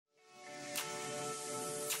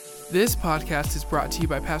This podcast is brought to you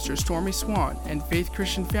by Pastor Stormy Swan and Faith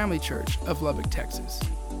Christian Family Church of Lubbock, Texas.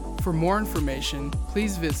 For more information,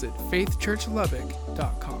 please visit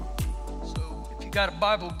faithchurchlubbock.com. So if you got a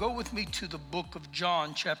Bible, go with me to the book of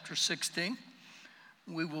John, chapter 16.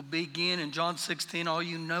 We will begin in John 16. All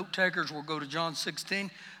you note takers will go to John 16.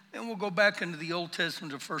 Then we'll go back into the Old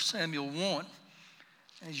Testament of 1 Samuel 1.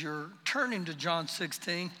 As you're turning to John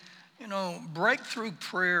 16, you know, breakthrough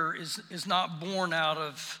prayer is not born out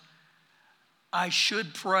of I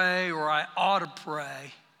should pray or I ought to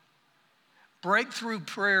pray. Breakthrough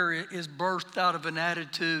prayer is birthed out of an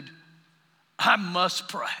attitude, I must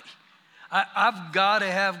pray. I've got to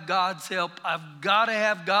have God's help. I've got to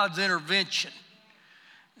have God's intervention.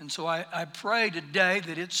 And so I pray today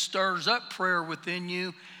that it stirs up prayer within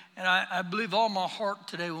you. And I believe all my heart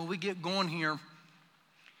today when we get going here,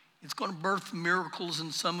 it's going to birth miracles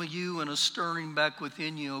in some of you and a stirring back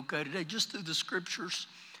within you, okay, today, just through the scriptures.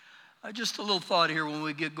 Just a little thought here when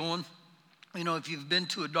we get going. You know, if you've been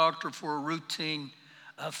to a doctor for a routine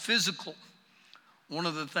physical, one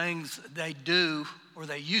of the things they do, or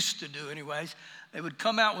they used to do anyways, they would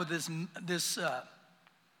come out with this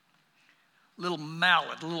little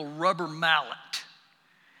mallet, a little rubber mallet,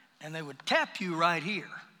 and they would tap you right here.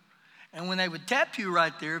 And when they would tap you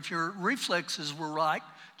right there, if your reflexes were right,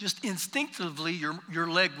 just instinctively your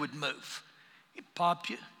leg would move. It'd pop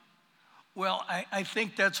you. Well, I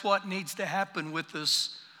think that's what needs to happen with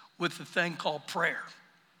us, with the thing called prayer.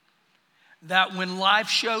 That when life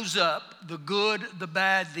shows up, the good, the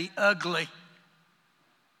bad, the ugly,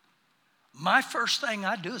 my first thing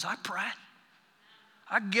I do is I pray.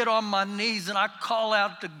 I get on my knees and I call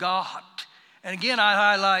out to God. And again, I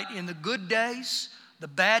highlight in the good days, the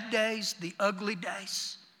bad days, the ugly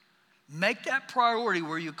days. Make that priority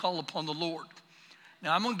where you call upon the Lord.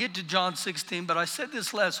 Now, I'm going to get to John 16, but I said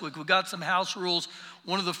this last week. We got some house rules.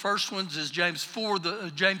 One of the first ones is James 4.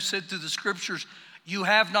 James said through the scriptures, you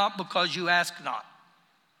have not because you ask not.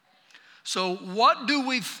 So what do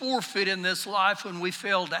we forfeit in this life when we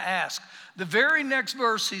fail to ask? The very next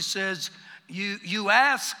verse, he says, you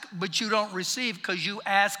ask, but you don't receive because you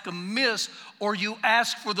ask amiss or you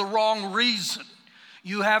ask for the wrong reason.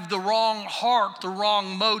 You have the wrong heart, the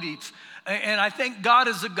wrong motive. And I think God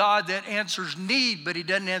is a God that answers need, but he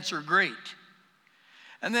doesn't answer greed.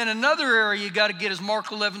 And then another area you got to get is Mark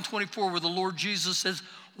 11:24, where the Lord Jesus says,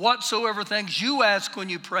 whatsoever things you ask when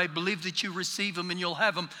you pray, believe that you receive them and you'll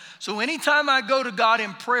have them. So anytime I go to God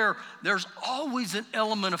in prayer, there's always an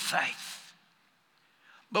element of faith.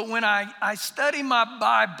 But when I study my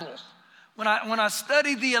Bible, when I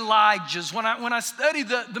study the Elijahs, when I study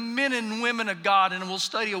the men and women of God, and we'll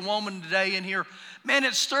study a woman today in here, man,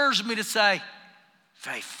 it stirs me to say,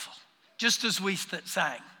 faithful. Just as we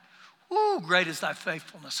sang, ooh, great is thy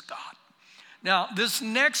faithfulness, God. Now, this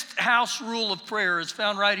next house rule of prayer is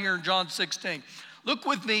found right here in John 16. Look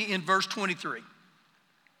with me in verse 23.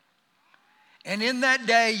 And in that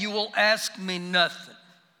day you will ask me nothing.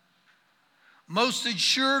 Most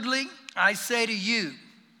assuredly, I say to you,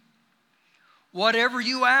 whatever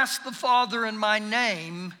you ask the Father in my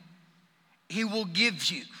name, he will give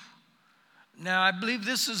you. Now, I believe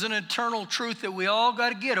this is an eternal truth that we all got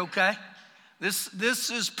to get, okay? This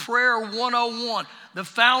is prayer 101, the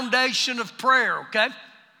foundation of prayer, okay?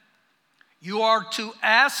 You are to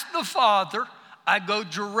ask the Father. I go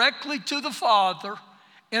directly to the Father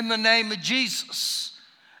in the name of Jesus.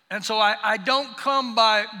 And so I don't come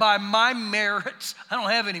by my merits. I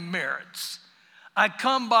don't have any merits. I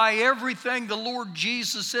come by everything the Lord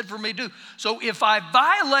Jesus said for me to do. So if I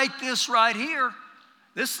violate this right here,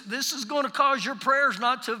 this is going to cause your prayers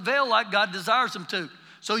not to avail like God desires them to.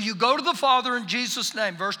 So you go to the Father in Jesus'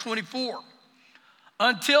 name, verse 24.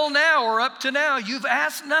 Until now or up to now, you've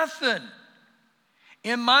asked nothing.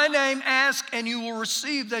 In my name ask and you will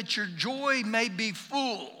receive that your joy may be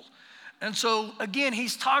full. And so again,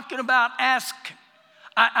 he's talking about asking.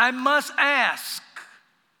 I must ask.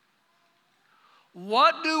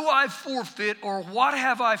 What do I forfeit or what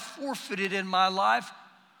have I forfeited in my life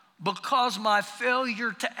because my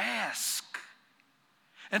failure to ask?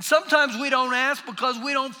 And sometimes we don't ask because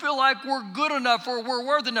we don't feel like we're good enough or we're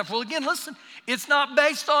worthy enough. Well, again, listen, it's not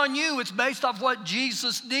based on you. It's based off what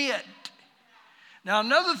Jesus did. Now,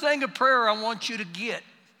 another thing of prayer I want you to get.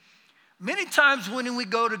 Many times when we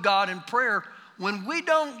go to God in prayer, when we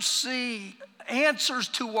don't see answers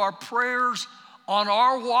to our prayers on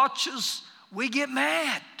our watches, we get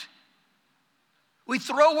mad. We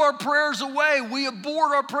throw our prayers away. We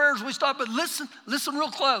abort our prayers. We stop. But listen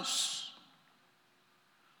real close.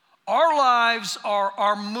 Our lives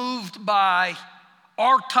are moved by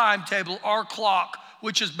our timetable, our clock,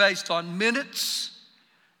 which is based on minutes,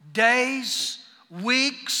 days,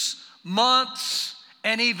 weeks, months,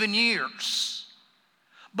 and even years.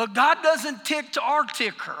 But God doesn't tick to our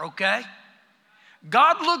ticker, okay?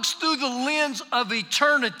 God looks through the lens of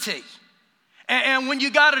eternity. And when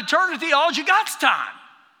you got eternity, all you got's time.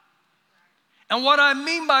 And what I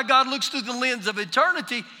mean by God looks through the lens of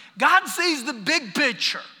eternity, God sees the big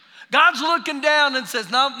picture. God's looking down and says,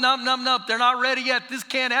 nope, they're not ready yet. This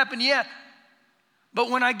can't happen yet. But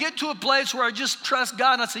when I get to a place where I just trust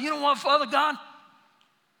God and I say, you know what, Father God?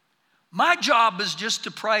 My job is just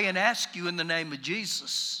to pray and ask you in the name of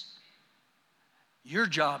Jesus. Your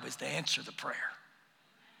job is to answer the prayer.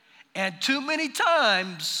 And too many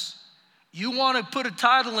times, you want to put a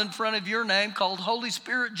title in front of your name called Holy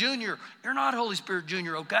Spirit Jr. You're not Holy Spirit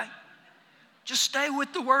Jr., okay? Just stay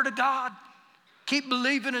with the Word of God. Keep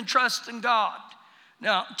believing and trusting God.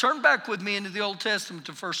 Now, turn back with me into the Old Testament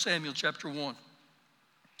to 1 Samuel chapter 1.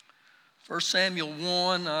 1 Samuel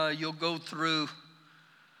 1, you'll go through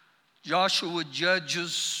Joshua,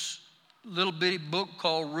 Judges, little bitty book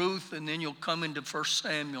called Ruth, and then you'll come into 1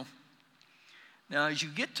 Samuel. Now, as you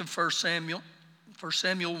get to 1 Samuel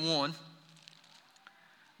 1,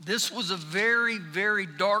 this was a very, very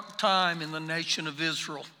dark time in the nation of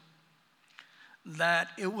Israel. That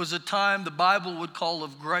it was a time the Bible would call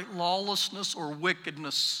of great lawlessness or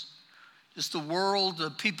wickedness. Just the world, the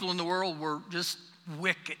people in the world were just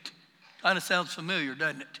wicked. Kind of sounds familiar,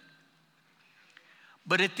 doesn't it?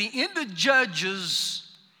 But at the end of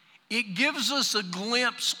Judges, it gives us a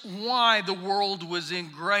glimpse why the world was in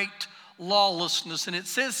great lawlessness. And it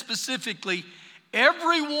says specifically,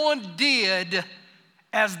 everyone did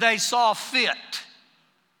as they saw fit.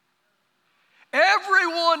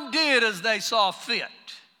 Everyone did as they saw fit.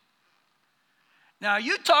 Now,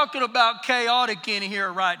 you're talking about chaotic in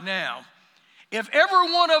here right now. If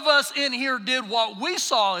every one of us in here did what we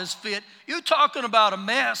saw as fit, you're talking about a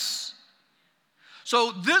mess.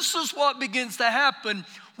 So this is what begins to happen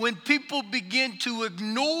when people begin to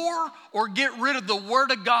ignore or get rid of the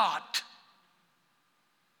Word of God.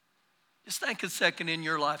 Just think a second in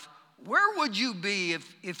your life. Where would you be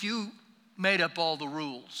if you made up all the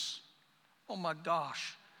rules? Oh my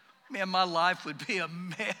gosh, man, my life would be a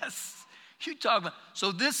mess. You talk about,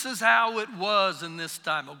 so this is how it was in this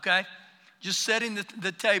time, okay? Just setting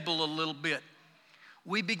the table a little bit.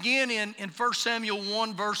 We begin in 1 Samuel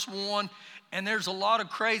 1, verse 1, and there's a lot of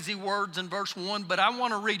crazy words in verse 1, but I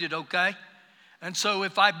want to read it, okay? And so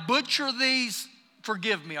if I butcher these,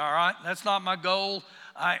 forgive me, all right? That's not my goal.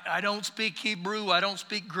 I don't speak Hebrew. I don't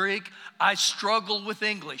speak Greek. I struggle with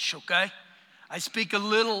English, okay? I speak a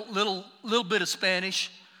little bit of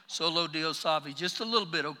Spanish, solo Dios sabe, just a little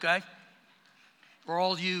bit, okay? For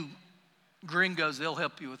all you gringos, they'll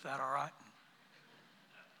help you with that, all right?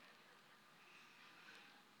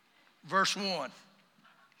 Verse 1.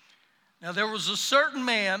 Now there was a certain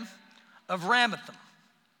man of Ramathaim,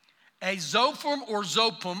 a Zophim or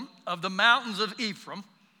Zopim of the mountains of Ephraim.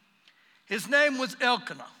 His name was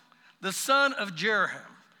Elkanah, the son of Jeroham,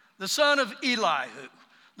 the son of Elihu,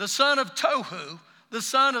 the son of Tohu, the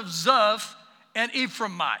son of Zuph, an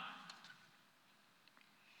Ephraimite.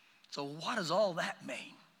 So what does all that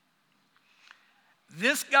mean?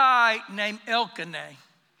 This guy named Elkanah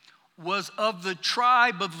was of the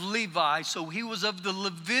tribe of Levi, so he was of the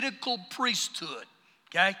Levitical priesthood,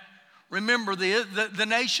 okay? Remember, the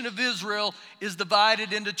nation of Israel is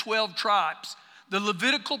divided into 12 tribes. The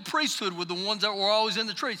Levitical priesthood were the ones that were always in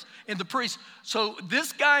the priests. So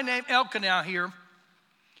this guy named Elkanah here,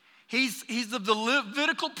 he's of the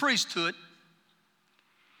Levitical priesthood.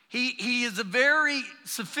 He is a very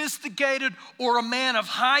sophisticated or a man of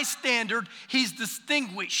high standard. He's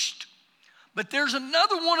distinguished. But there's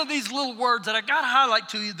another one of these little words that I got to highlight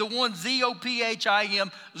to you, the one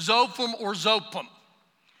Z-O-P-H-I-M, Zophim or Zopim.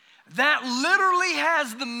 That literally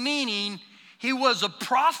has the meaning he was a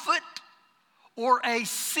prophet or a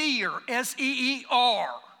seer, S-E-E-R.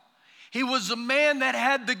 He was a man that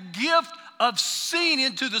had the gift of seeing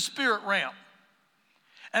into the spirit realm.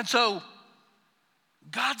 And so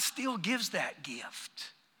God still gives that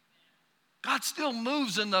gift. God still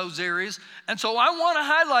moves in those areas. And so I want to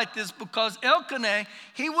highlight this because Elkanah,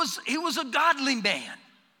 he was a godly man.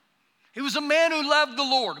 He was a man who loved the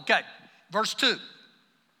Lord. Okay, verse 2.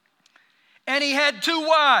 And he had 2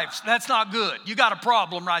 wives. That's not good. You got a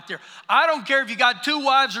problem right there. I don't care if you got 2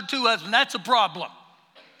 wives or 2 husbands. That's a problem.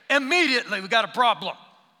 Immediately, we got a problem.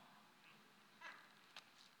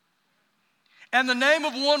 And the name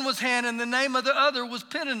of one was Hannah, and the name of the other was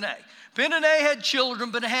Peninnah. Peninnah had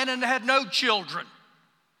children, but Hannah had no children.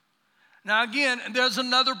 Now again, there's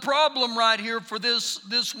another problem right here for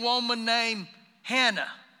this woman named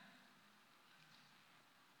Hannah.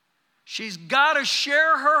 She's got to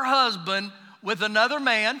share her husband with another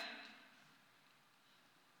man.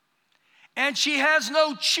 And she has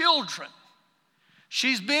no children.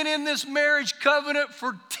 She's been in this marriage covenant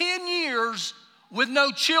for 10 years with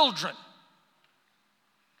no children.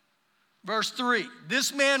 Verse 3,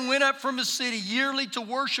 this man went up from his city yearly to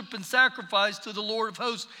worship and sacrifice to the Lord of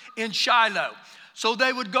hosts in Shiloh. So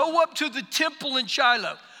they would go up to the temple in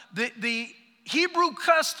Shiloh. The Hebrew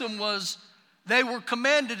custom was they were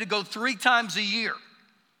commanded to go 3 times a year.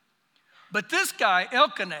 But this guy,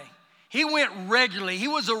 Elkanah, he went regularly. He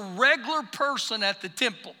was a regular person at the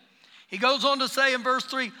temple. He goes on to say in verse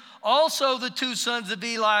 3, also the 2 sons of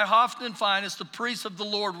Eli, Hophni and Phinehas, the priests of the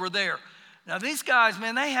Lord, were there. Now these guys,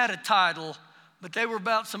 man, they had a title, but they were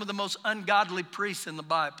about some of the most ungodly priests in the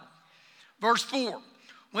Bible. Verse 4,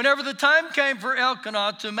 whenever the time came for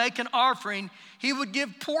Elkanah to make an offering, he would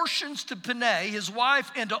give portions to Peninnah, his wife,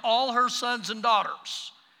 and to all her sons and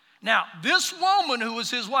daughters. Now, this woman who was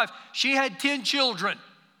his wife, she had 10 children.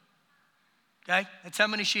 Okay, that's how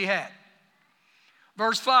many she had.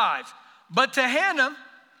 Verse 5, but to Hannah,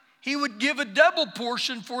 he would give a double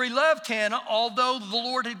portion, for he loved Hannah, although the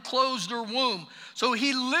Lord had closed her womb. So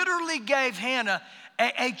he literally gave Hannah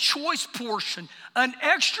a choice portion, an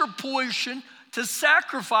extra portion to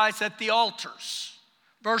sacrifice at the altars.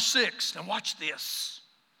 Verse 6, now watch this.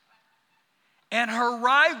 And her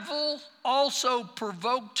rival also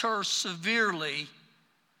provoked her severely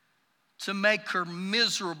to make her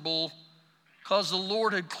miserable because the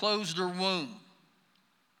Lord had closed her womb.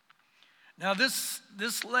 Now this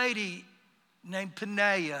lady named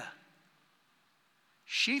Peninnah,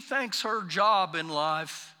 she thinks her job in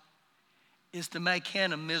life is to make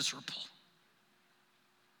Hannah miserable.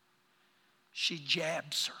 She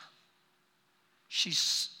jabs her.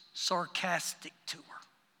 She's sarcastic to her.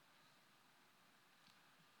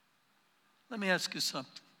 Let me ask you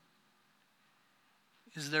something.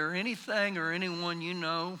 Is there anything or anyone you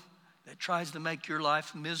know that tries to make your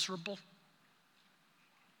life miserable?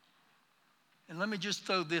 And let me just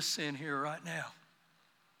throw this in here right now.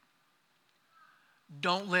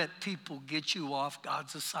 Don't let people get you off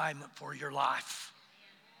God's assignment for your life.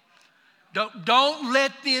 Don't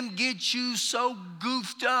let them get you so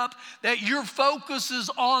goofed up that your focus is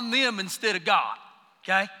on them instead of God,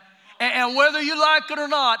 okay? And whether you like it or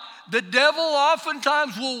not, the devil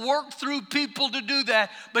oftentimes will work through people to do that,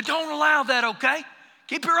 but don't allow that, okay?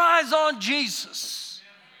 Keep your eyes on Jesus.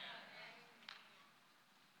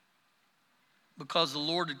 Because the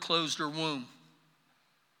Lord had closed her womb.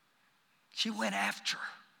 She went after her.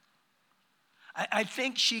 I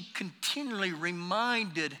think she continually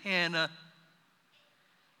reminded Hannah,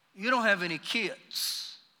 you don't have any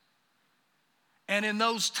kids. And in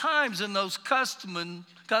those times, in those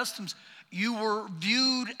customs, you were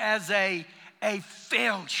viewed as a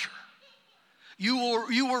failure.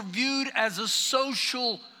 You were viewed as a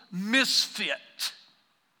social misfit.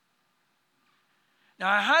 Now,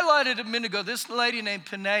 I highlighted a minute ago, this lady named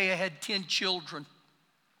Peninnah had 10 children.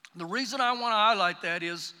 The reason I want to highlight that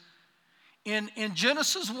is in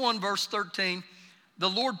Genesis 1, verse 13, the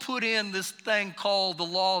Lord put in this thing called the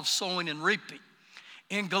law of sowing and reaping.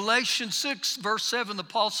 In Galatians 6, verse 7, the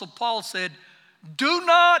Apostle Paul said, do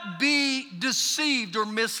not be deceived or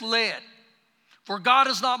misled, for God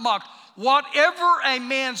is not mocked. Whatever a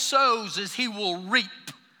man sows is he will reap.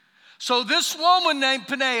 So this woman named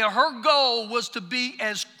Peninnah, her goal was to be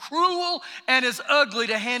as cruel and as ugly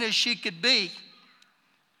to Hannah as she could be.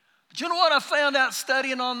 But you know what I found out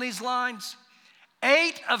studying on these lines?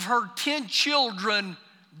 8 of her 10 children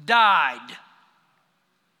died.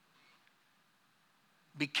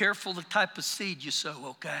 Be careful the type of seed you sow,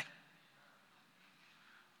 okay?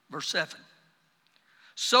 Verse 7.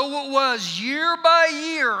 So it was year by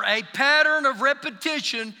year a pattern of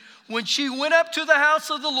repetition when she went up to the house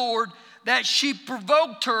of the Lord that she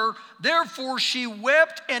provoked her. Therefore she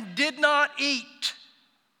wept and did not eat.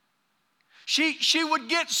 She would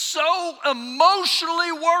get so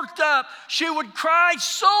emotionally worked up. She would cry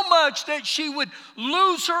so much that she would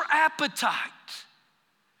lose her appetite.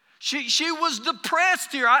 She was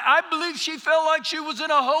depressed here. I believe she felt like she was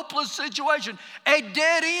in a hopeless situation, a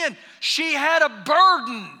dead end. She had a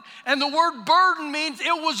burden. And the word burden means it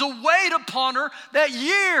was a weight upon her that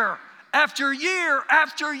year after year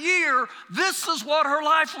after year, this is what her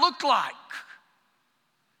life looked like.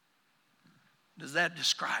 Does that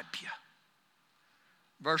describe you?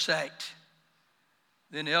 Verse 8.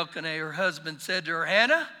 Then Elkanah, her husband, said to her,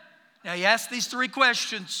 Hannah, now he asked these 3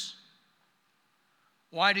 questions.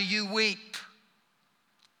 Why do you weep?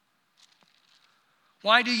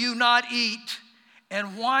 Why do you not eat?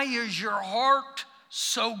 And why is your heart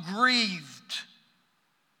so grieved?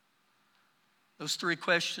 Those three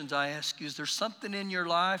questions I ask you. Is there something in your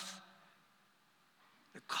life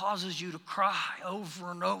that causes you to cry over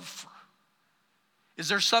and over? Is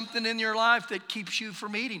there something in your life that keeps you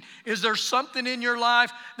from eating? Is there something in your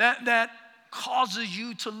life that causes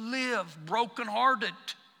you to live brokenhearted?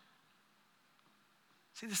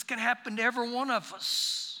 See, this can happen to every one of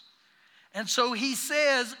us. And so he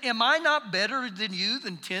says, am I not better than you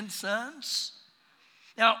than 10 sons?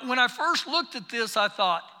 Now, when I first looked at this, I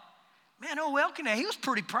thought, man, Elkanah, he was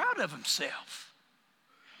pretty proud of himself.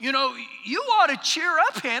 You know, you ought to cheer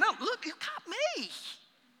up, Hannah. Look, you got me.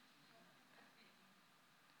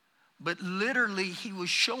 But literally, he was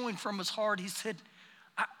showing from his heart, he said,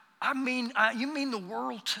 you mean the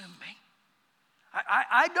world to me.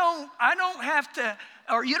 I don't have to,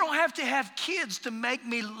 or you don't have to have kids to make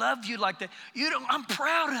me love you like that. I'm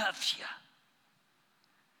proud of you.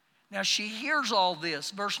 Now she hears all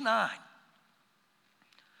this, verse 9.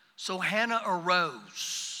 So Hannah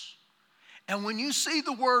arose. And when you see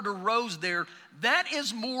the word arose there, that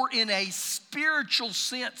is more in a spiritual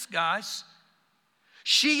sense, guys.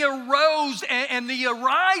 She arose, and the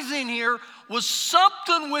arising here was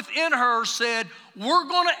something within her said, we're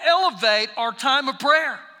going to elevate our time of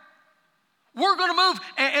prayer. We're going to move.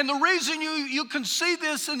 And the reason you can see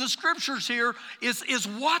this in the scriptures here is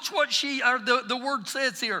watch what the word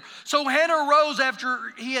says here. So Hannah arose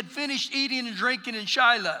after he had finished eating and drinking in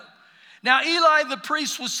Shiloh. Now Eli the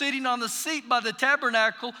priest was sitting on the seat by the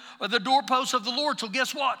tabernacle or the doorpost of the Lord. So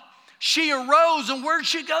guess what? She arose, and where'd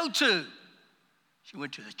she go to? She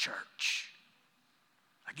went to the church.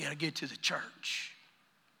 I got to get to the church.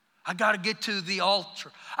 I got to get to the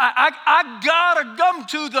altar. I got to come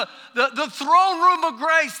to the throne room of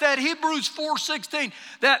grace, that Hebrews 4:16,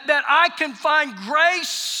 that I can find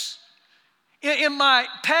grace in my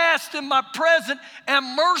past, in my present,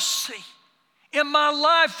 and mercy in my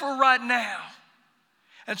life for right now.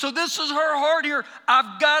 And so this is her heart here.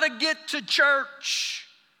 I've got to get to church.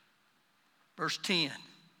 Verse 10.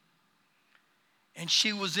 And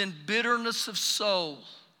she was in bitterness of soul.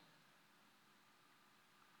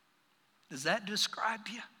 Does that describe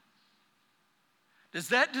you? Does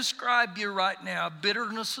that describe you right now?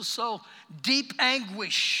 Bitterness of soul, deep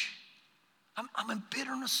anguish. I'm in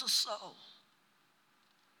bitterness of soul.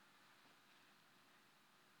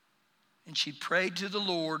 And she prayed to the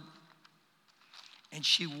Lord, and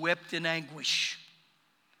she wept in anguish.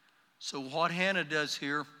 So what Hannah does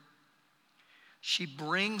here, she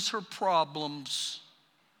brings her problems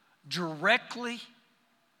directly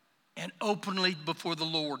and openly before the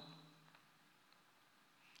Lord.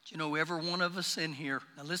 You know, every one of us in here,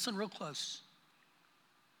 now listen real close.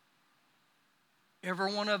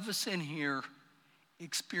 Every one of us in here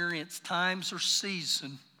experience times or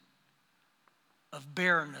season of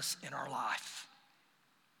barrenness in our life.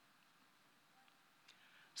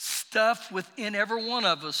 Stuff within every one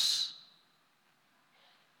of us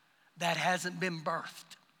that hasn't been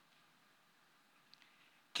birthed.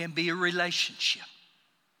 Can be a relationship.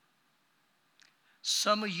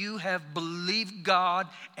 Some of you have believed God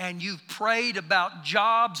and you've prayed about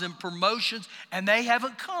jobs and promotions, and they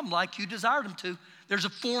haven't come like you desired them to. There's a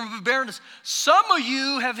form of barrenness. Some of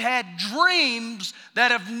you have had dreams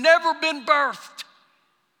that have never been birthed.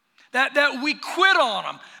 That we quit on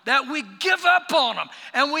them, that we give up on them,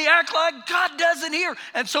 and we act like God doesn't hear.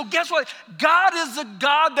 And so guess what? God is a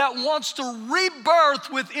God that wants to rebirth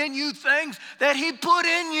within you things that He put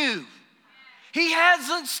in you. He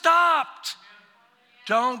hasn't stopped.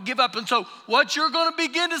 Don't give up. And so what you're going to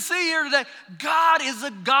begin to see here today, God is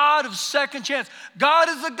a God of second chance. God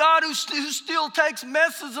is a God who still takes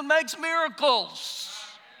messes and makes miracles.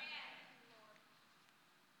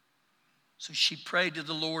 So she prayed to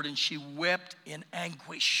the Lord, and she wept in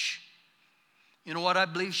anguish. You know what? I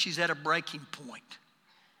believe she's at a breaking point.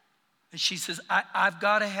 And she says, I've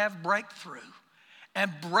got to have breakthrough.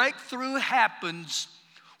 And breakthrough happens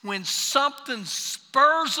when something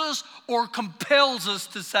spurs us or compels us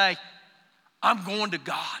to say, I'm going to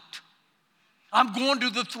God. I'm going to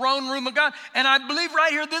the throne room of God. And I believe right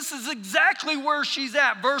here, this is exactly where she's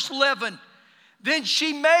at. Verse 11. Then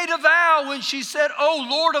she made a vow and she said, O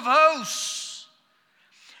Lord of hosts,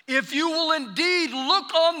 if you will indeed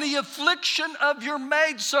look on the affliction of your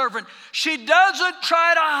maidservant. She doesn't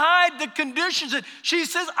try to hide the conditions. She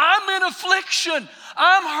says, I'm in affliction.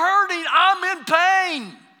 I'm hurting. I'm in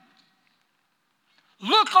pain.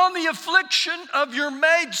 Look on the affliction of your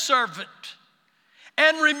maidservant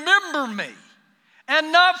and remember me,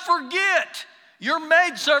 and not forget your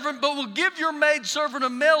maidservant, but will give your maidservant a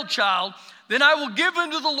male child. Then I will give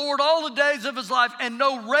unto the Lord all the days of his life, and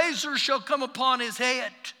no razor shall come upon his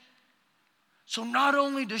head. So not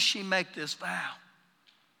only does she make this vow,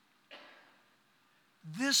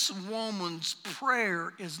 this woman's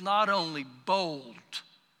prayer is not only bold.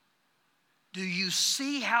 Do you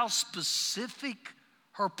see how specific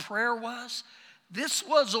her prayer was? This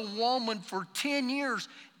was a woman for 10 years,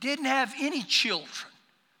 didn't have any children.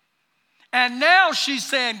 And now she's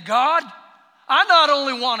saying, God, I not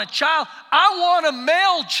only want a child, I want a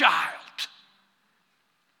male child.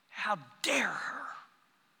 How dare her?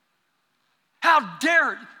 How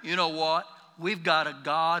dare, you know what? We've got a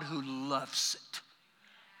God who loves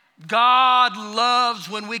it. God loves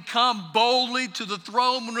when we come boldly to the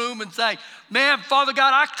throne room and say, man, Father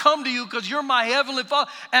God, I come to you because you're my heavenly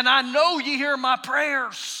Father, and I know you hear my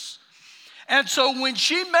prayers. And so when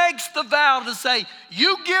she makes the vow to say,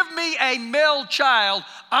 you give me a male child,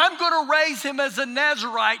 I'm going to raise him as a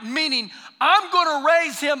Nazirite, meaning I'm going to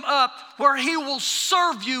raise him up where he will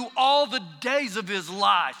serve you all the days of his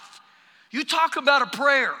life. You talk about a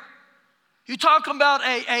prayer. You talk about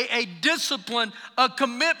a discipline, a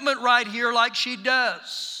commitment right here like she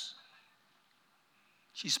does.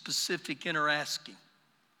 She's specific in her asking.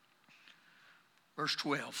 Verse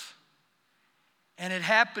 12. And it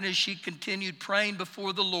happened as she continued praying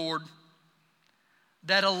before the Lord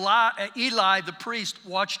that Eli the priest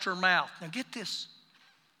watched her mouth. Now get this.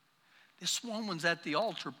 This woman's at the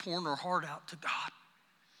altar pouring her heart out to God.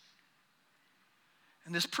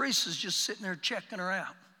 And this priest is just sitting there checking her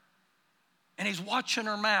out. And he's watching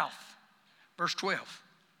her mouth. Verse 12.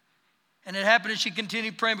 And it happened as she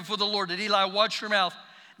continued praying before the Lord that Eli watched her mouth.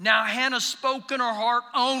 Now Hannah spoke in her heart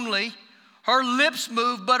only. Her lips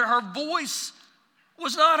moved, but her voice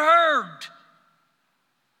was not heard.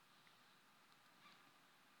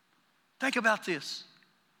 Think about this.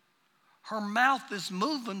 Her mouth is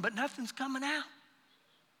moving, but nothing's coming out.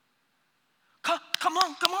 Come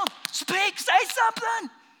on. Speak, say something.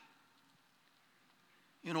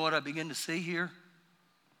 You know what I begin to see here?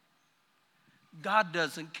 God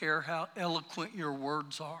doesn't care how eloquent your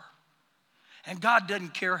words are. And God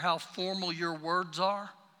doesn't care how formal your words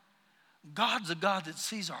are. God's a God that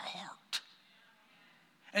sees our heart.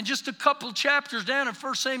 And just a couple chapters down in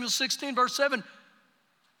 1 Samuel 16, verse 7,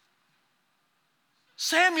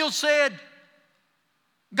 Samuel said,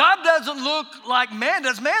 God doesn't look like man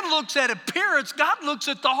does. Man looks at appearance. God looks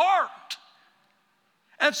at the heart.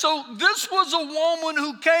 And so this was a woman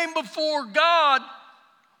who came before God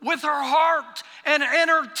with her heart, and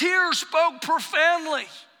her tears spoke profoundly.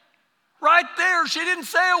 Right there, she didn't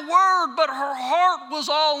say a word, but her heart was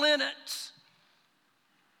all in it.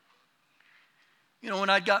 You know, when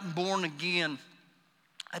I'd gotten born again,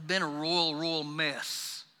 I'd been a royal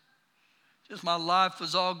mess. Just my life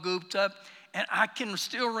was all gooped up. And I can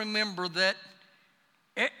still remember that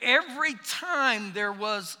every time there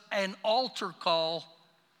was an altar call,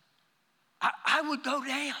 I would go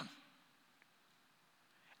down.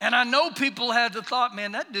 And I know people had the thought,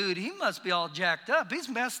 man, that dude, he must be all jacked up. He's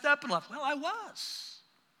messed up in life. Well, I was.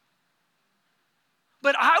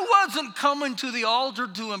 But I wasn't coming to the altar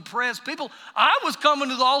to impress people. I was coming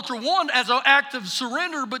to the altar, one, as an act of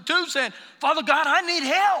surrender, but two, saying, Father God, I need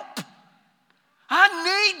help.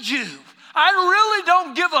 I need you. I really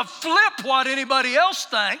don't give a flip what anybody else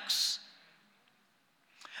thinks.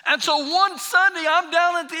 And so one Sunday, I'm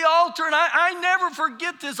down at the altar, and I never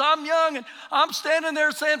forget this. I'm young, and I'm standing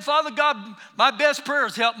there saying, Father God, my best prayer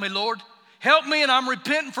is help me, Lord. Help me, and I'm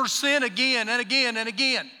repenting for sin again and again and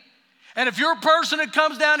again. And if you're a person that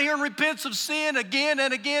comes down here and repents of sin again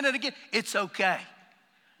and again and again, it's okay.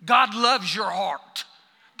 God loves your heart.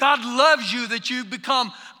 God loves you that you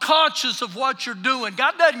become conscious of what you're doing.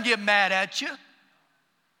 God doesn't get mad at you.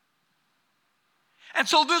 And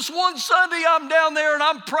so this one Sunday, I'm down there and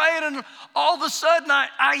I'm praying, and all of a sudden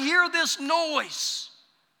I hear this noise.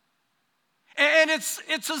 And it's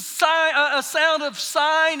a sound of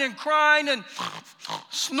sighing and crying and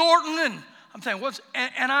snorting, and I'm saying,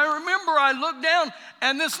 and I remember I looked down,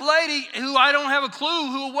 and this lady, who I don't have a clue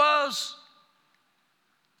who it was,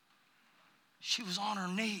 she was on her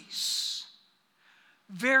knees.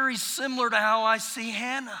 Very similar to how I see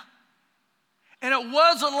Hannah. And it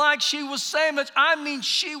wasn't like she was saying much. I mean,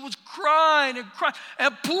 she was crying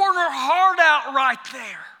and pouring her heart out right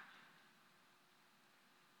there.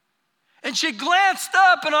 And she glanced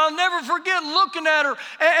up, and I'll never forget looking at her,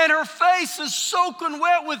 and her face is soaking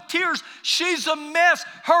wet with tears. She's a mess.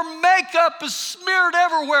 Her makeup is smeared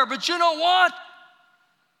everywhere. But you know what?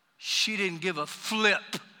 She didn't give a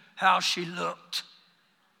flip how she looked.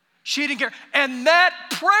 She didn't care. And that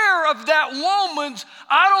prayer of that woman's,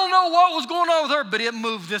 I don't know what was going on with her, but it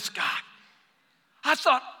moved this guy. I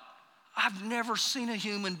thought, I've never seen a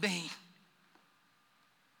human being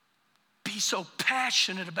be She's so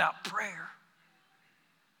passionate about prayer.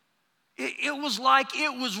 It was like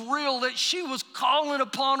it was real that she was calling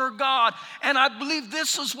upon her God. And I believe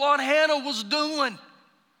this is what Hannah was doing.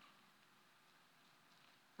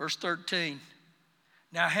 Verse 13.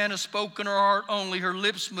 Now Hannah spoke in her heart only, her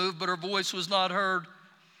lips moved, but her voice was not heard.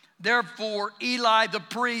 Therefore Eli the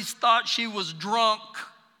priest thought she was drunk.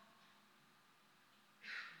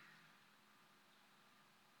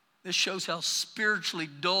 This shows how spiritually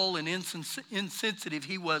dull and insensitive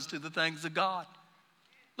he was to the things of God.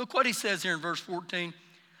 Look what he says here in verse 14.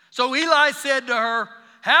 So Eli said to her,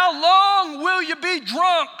 how long will you be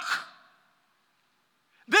drunk?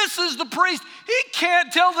 This is the priest. He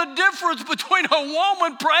can't tell the difference between a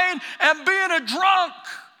woman praying and being a drunk.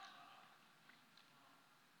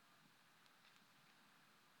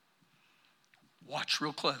 Watch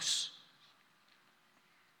real close.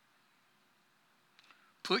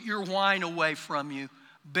 Put your wine away from you.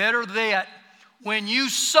 Better that, when you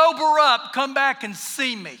sober up, come back and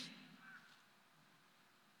see me.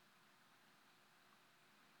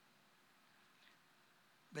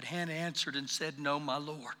 But Hannah answered and said, no, my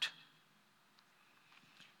Lord.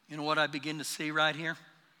 You know what I begin to see right here?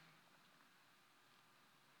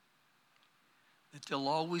 That there'll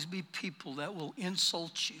always be people that will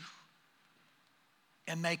insult you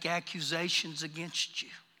and make accusations against you.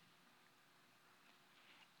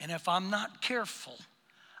 And if I'm not careful,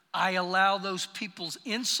 I allow those people's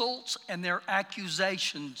insults and their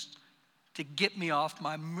accusations to get me off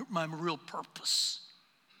my real purpose.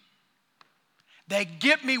 They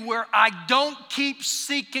get me where I don't keep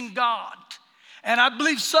seeking God. And I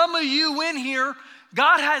believe some of you in here,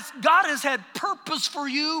 God has had purpose for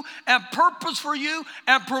you and purpose for you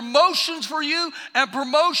and promotions for you and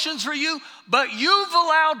promotions for you, but you've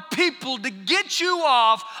allowed people to get you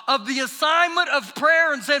off of the assignment of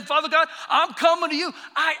prayer and saying, Father God, I'm coming to you.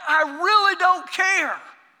 I really don't care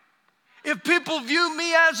if people view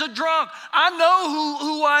me as a drunk. I know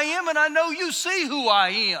who I am, and I know you see who I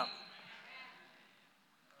am.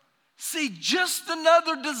 See, just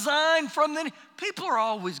another design from the... People are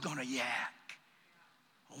always going to yak.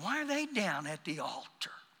 Why are they down at the altar?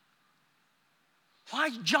 Why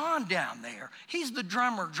is John down there? He's the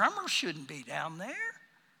drummer. Drummer shouldn't be down there.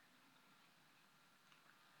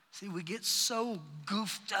 See, we get so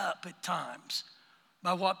goofed up at times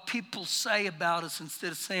by what people say about us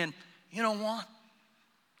instead of saying, you know what?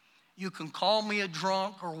 You can call me a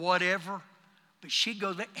drunk or whatever, but she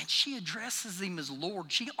goes there and she addresses him as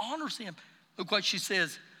Lord. She honors him. Look what she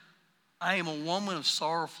says. I am a woman of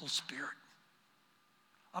sorrowful spirit.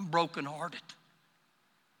 I'm brokenhearted.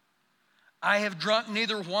 I have drunk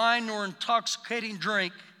neither wine nor intoxicating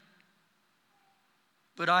drink,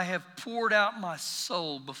 but I have poured out my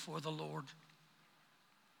soul before the Lord.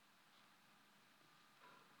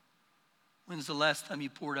 When's the last time you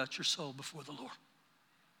poured out your soul before the Lord?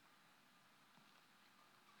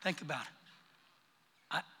 Think about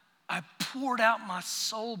it. I poured out my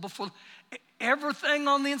soul before everything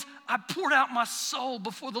on the inside. I poured out my soul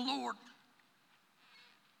before the Lord.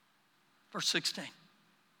 Verse 16.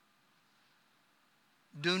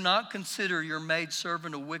 Do not consider your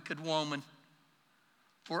maidservant a wicked woman,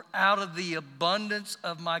 for out of the abundance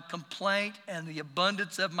of my complaint and the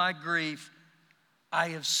abundance of my grief, I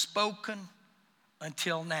have spoken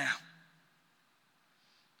until now.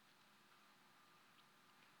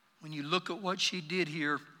 When you look at what she did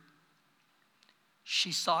here,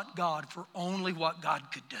 she sought God for only what God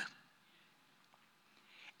could do.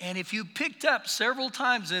 And if you picked up several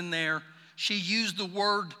times in there, she used the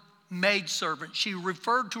word maidservant. She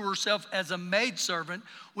referred to herself as a maidservant,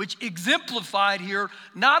 which exemplified here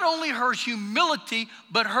not only her humility,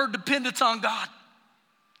 but her dependence on God.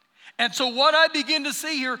 And so what I begin to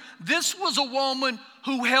see here, this was a woman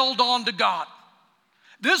who held on to God.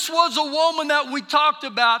 This was a woman that we talked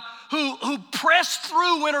about who pressed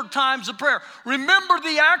through in her times of prayer. Remember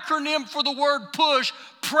the acronym for the word push,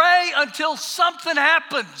 pray until something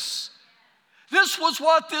happens. This was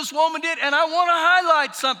what this woman did, and I want to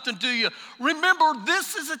highlight something to you. Remember,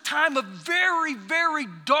 this is a time of very, very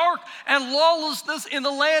dark and lawlessness in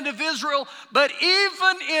the land of Israel, but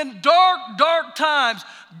even in dark, dark times,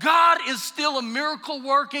 God is still a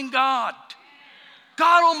miracle-working God.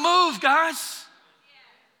 God will move, guys.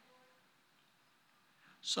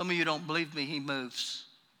 Some of you don't believe me, he moves.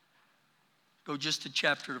 Go just to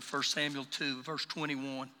chapter of 1 Samuel 2, verse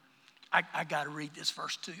 21. I got to read this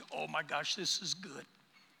verse to you. Oh my gosh, this is good.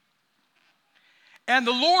 And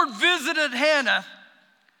the Lord visited Hannah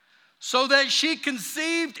so that she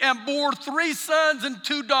conceived and bore 3 sons and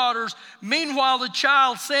 2 daughters. Meanwhile, the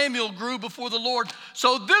child Samuel grew before the Lord.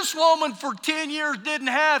 So this woman for 10 years didn't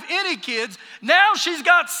have any kids. Now she's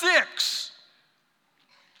got 6.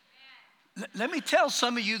 Let me tell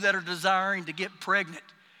some of you that are desiring to get pregnant,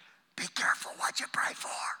 be careful what you pray for.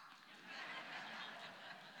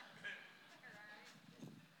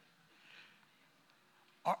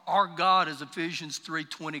 Our God is Ephesians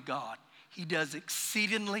 3:20 God. He does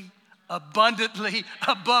exceedingly, abundantly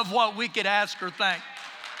above what we could ask or think.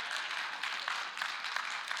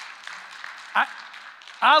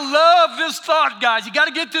 I love this thought, guys. You got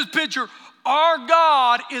to get this picture. Our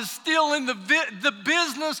God is still in the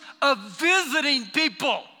business of visiting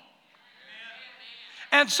people.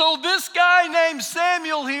 And so this guy named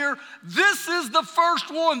Samuel here, this is the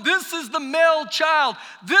first one. This is the male child.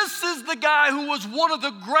 This is the guy who was one of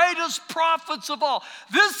the greatest prophets of all.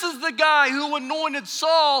 This is the guy who anointed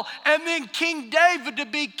Saul and then King David to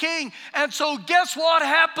be king. And so guess what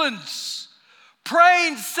happens?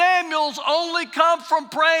 Praying Samuels only come from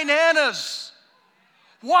praying Hannahs.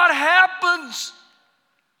 What happens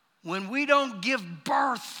when we don't give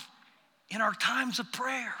birth in our times of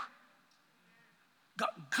prayer?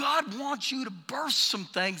 God wants you to birth some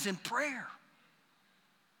things in prayer.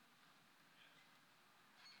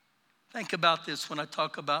 Think about this when I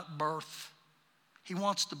talk about birth. He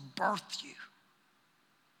wants to birth you.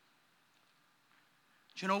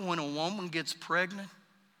 Do you know when a woman gets pregnant,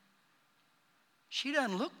 she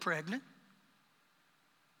doesn't look pregnant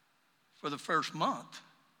for the first month.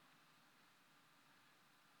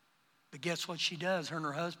 But guess what she does, her and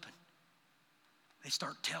her husband? They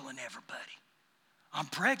start telling everybody. I'm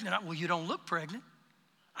pregnant. Well, you don't look pregnant.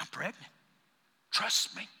 I'm pregnant.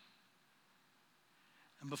 Trust me.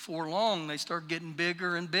 And before long, they start getting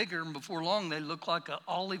bigger and bigger. And before long, they look like an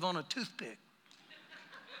olive on a toothpick.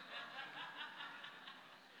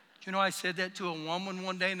 Do you know, I said that to a woman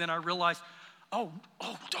one day, and then I realized, oh,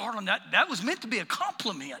 darling, that was meant to be a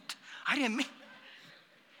compliment. I didn't mean.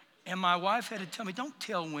 And my wife had to tell me, don't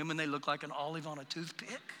tell women they look like an olive on a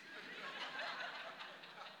toothpick.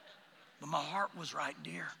 But my heart was right,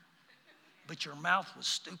 dear. But your mouth was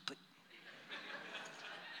stupid.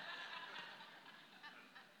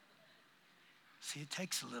 See, it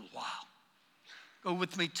takes a little while. Go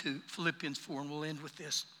with me to Philippians 4, and we'll end with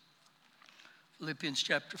this. Philippians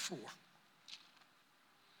chapter 4.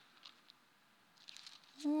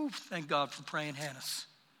 Ooh, thank God for praying Hannah's.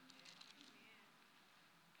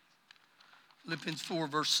 Philippians 4,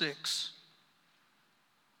 verse 6.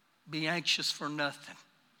 Be anxious for nothing.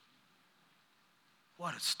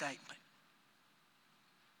 What a statement.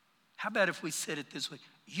 How about if we said it this way?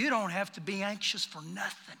 You don't have to be anxious for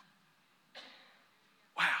nothing.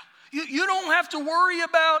 Wow. You don't have to worry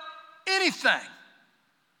about anything.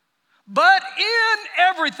 But in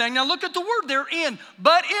everything. Now look at the word there, in.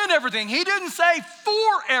 But in everything. He didn't say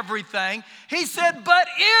for everything. He said, but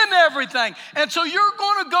in everything. And so you're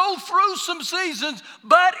going to go through some seasons,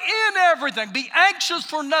 but in everything. Be anxious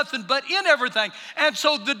for nothing, but in everything. And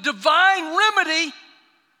so the divine remedy,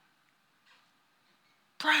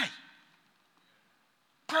 pray.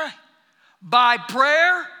 Pray. By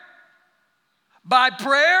prayer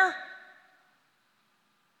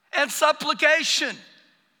and supplication.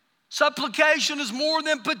 Supplication is more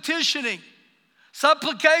than petitioning.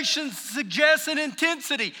 Supplication suggests an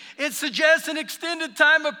intensity. It suggests an extended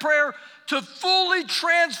time of prayer to fully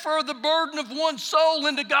transfer the burden of one's soul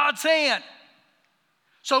into God's hand.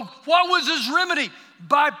 So what was his remedy?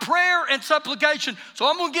 By prayer and supplication. So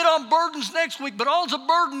I'm going to get on burdens next week, but all a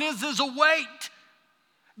burden is a weight.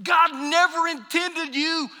 God never intended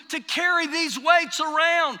you to carry these weights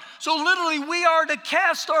around. So literally we are to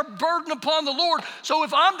cast our burden upon the Lord. So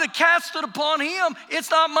if I'm to cast it upon Him, it's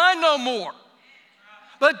not mine no more.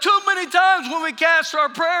 But too many times when we cast our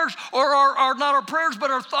prayers, or not our prayers, but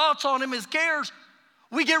our thoughts on Him as cares,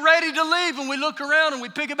 we get ready to leave and we look around and we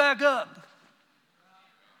pick it back up.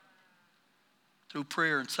 Through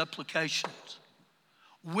prayer and supplications.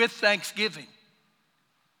 With thanksgiving.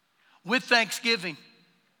 With thanksgiving.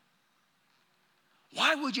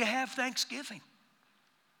 Why would you have thanksgiving?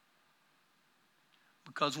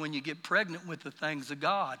 Because when you get pregnant with the things of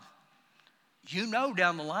God, you know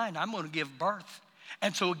down the line, I'm going to give birth.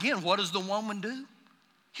 And so again, what does the woman do?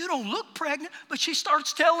 You don't look pregnant, but she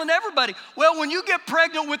starts telling everybody. Well, when you get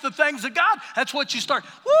pregnant with the things of God, that's what you start.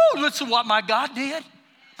 Woo, listen to what my God did.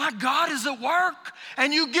 My God is at work.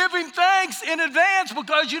 And you give Him thanks in advance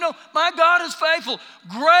because you know, my God is faithful.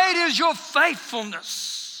 Great is your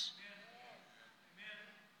faithfulness.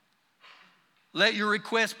 Let your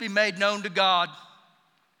request be made known to God.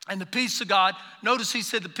 And the peace of God, notice he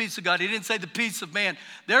said the peace of God. He didn't say the peace of man.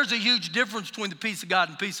 There's a huge difference between the peace of God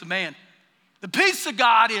and the peace of man. The peace of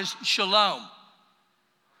God is shalom.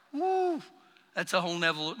 Woo, that's a whole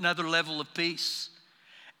another level of peace.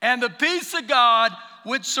 And the peace of God,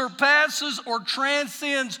 which surpasses or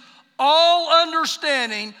transcends all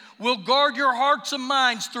understanding, will guard your hearts and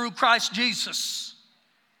minds through Christ Jesus.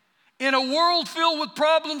 In a world filled with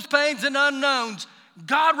problems, pains, and unknowns,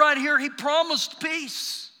 God right here, he promised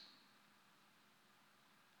peace.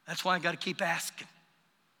 That's why I got to keep asking.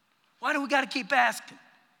 Why do we got to keep asking?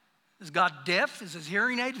 Is God deaf? Is his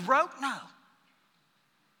hearing aid broke? No.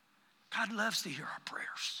 God loves to hear our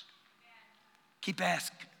prayers. Keep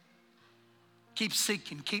asking. Keep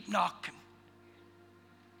seeking. Keep knocking.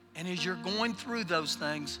 And as you're going through those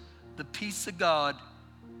things, the peace of God,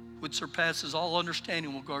 which surpasses all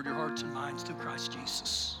understanding, will guard your hearts and minds through Christ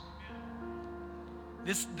Jesus.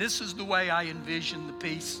 This is the way I envision the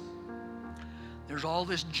peace. There's all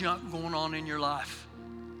this junk going on in your life.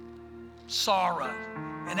 Sorrow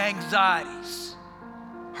and anxieties,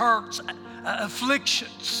 hurts,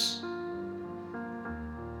 afflictions.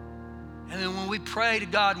 And then when we pray to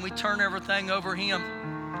God and we turn everything over him,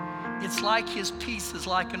 it's like his peace is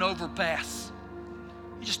like an overpass.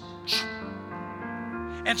 You just...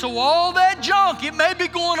 And so all that junk, it may be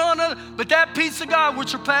going on, but that peace of God, which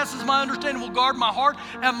surpasses my understanding, will guard my heart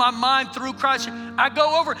and my mind through Christ. I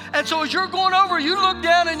go over. And so as you're going over, you look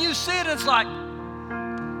down and you see it, and it's like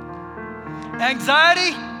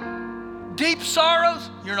anxiety, deep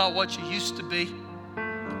sorrows. You're not what you used to be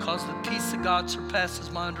because the peace of God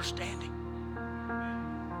surpasses my understanding.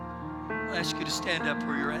 I ask you to stand up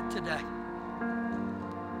where you're at today.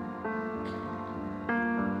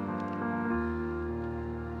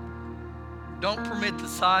 Don't permit the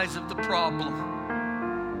size of the problem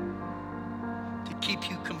to keep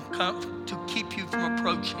you from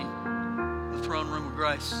approaching the throne room of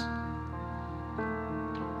grace.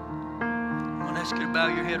 I'm going to ask you to bow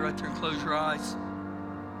your head right there and close your eyes.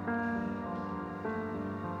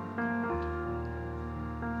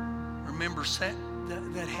 Remember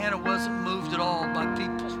that Hannah wasn't moved at all by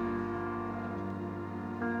people.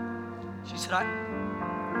 She said,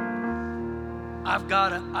 I've got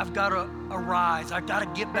to arise. I've got to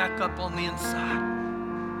get back up on the inside.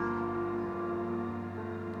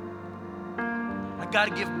 I've got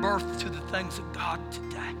to give birth to the things of God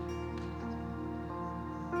today.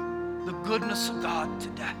 The goodness of God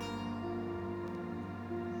today.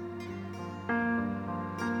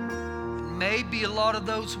 And maybe a lot of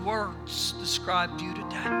those words described you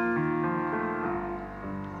today.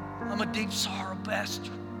 I'm a deep sorrow,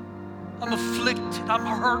 Pastor. I'm afflicted. I'm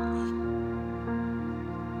hurting.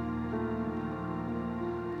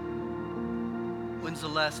 When's the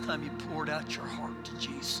last time you poured out your heart to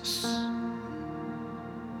Jesus?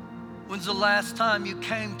 When's the last time you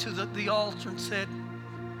came to the altar and said,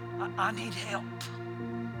 I need help.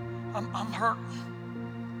 I'm hurting.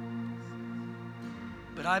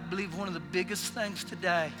 But I believe one of the biggest things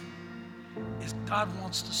today is God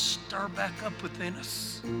wants to stir back up within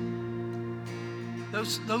us.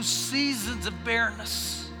 Those seasons of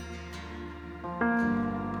barrenness.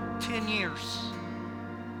 10 years.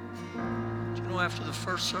 After the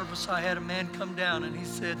first service, I had a man come down and he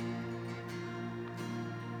said,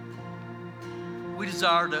 we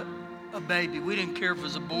desired a baby. We didn't care if it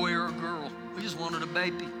was a boy or a girl. We just wanted a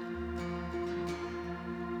baby.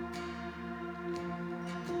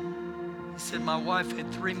 He said, my wife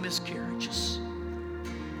had 3 miscarriages.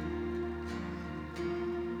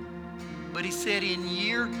 But he said in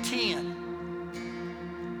year 10,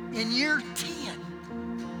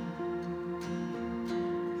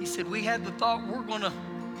 he said, we had the thought we're going to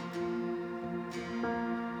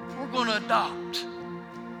adopt.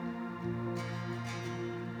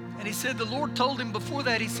 And he said the Lord told him before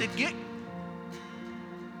that, he said, get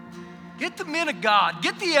the men of God,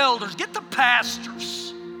 get the elders, get the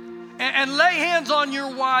pastors, and lay hands on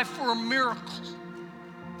your wife for a miracle.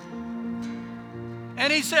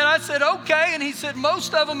 And he said, I said, okay. And he said,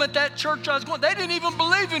 most of them at that church I was going, they didn't even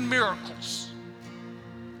believe in miracles.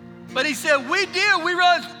 But he said, we did. We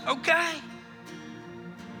realized, okay.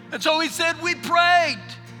 And so he said, we prayed.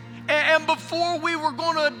 And before we were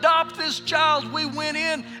going to adopt this child, we went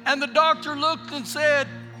in and the doctor looked and said,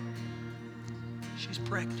 she's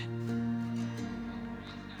pregnant.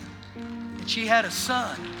 And she had a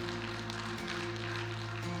son.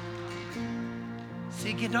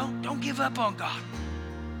 See, again, don't give up on God.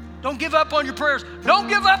 Don't give up on your prayers. Don't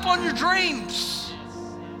give up on your dreams.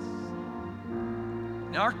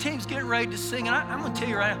 Now, our team's getting ready to sing, and I'm going to tell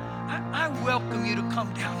you right now, I welcome you to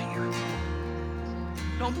come down here.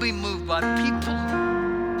 Don't be moved by people.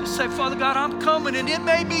 Just say, Father God, I'm coming. And it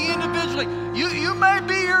may be individually. You may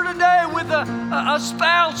be here today with a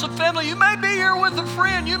spouse, a family. You may be here with a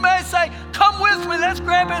friend. You may say, come with me. Let's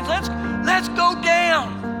grab hands. Let's go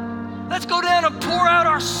down. Let's go down and pour out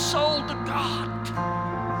our soul to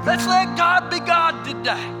God. Let's let God be God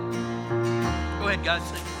today. Go ahead, guys.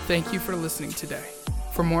 Thank you for listening today.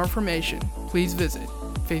 For more information, please visit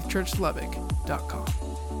faithchurchlubbock.com.